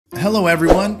Hello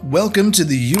everyone, welcome to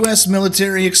the US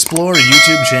Military Explorer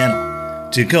YouTube channel.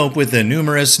 To cope with the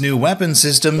numerous new weapon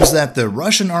systems that the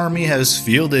Russian Army has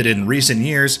fielded in recent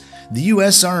years, the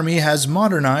US Army has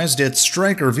modernized its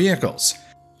Stryker vehicles.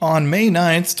 On May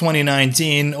 9,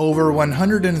 2019, over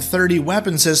 130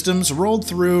 weapon systems rolled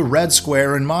through Red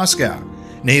Square in Moscow.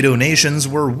 NATO nations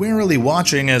were warily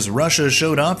watching as Russia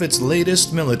showed off its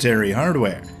latest military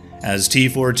hardware, as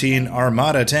T-14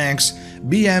 Armata tanks,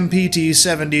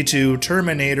 BMP-T-72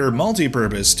 Terminator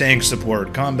multipurpose tank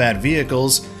support combat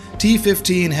vehicles,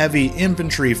 T-15 heavy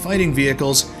infantry fighting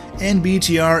vehicles, and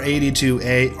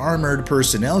BTR-82A armored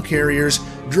personnel carriers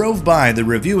drove by the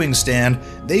reviewing stand.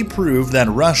 They proved that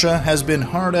Russia has been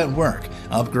hard at work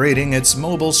upgrading its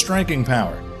mobile striking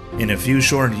power. In a few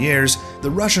short years,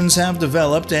 the Russians have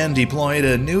developed and deployed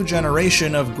a new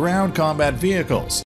generation of ground combat vehicles.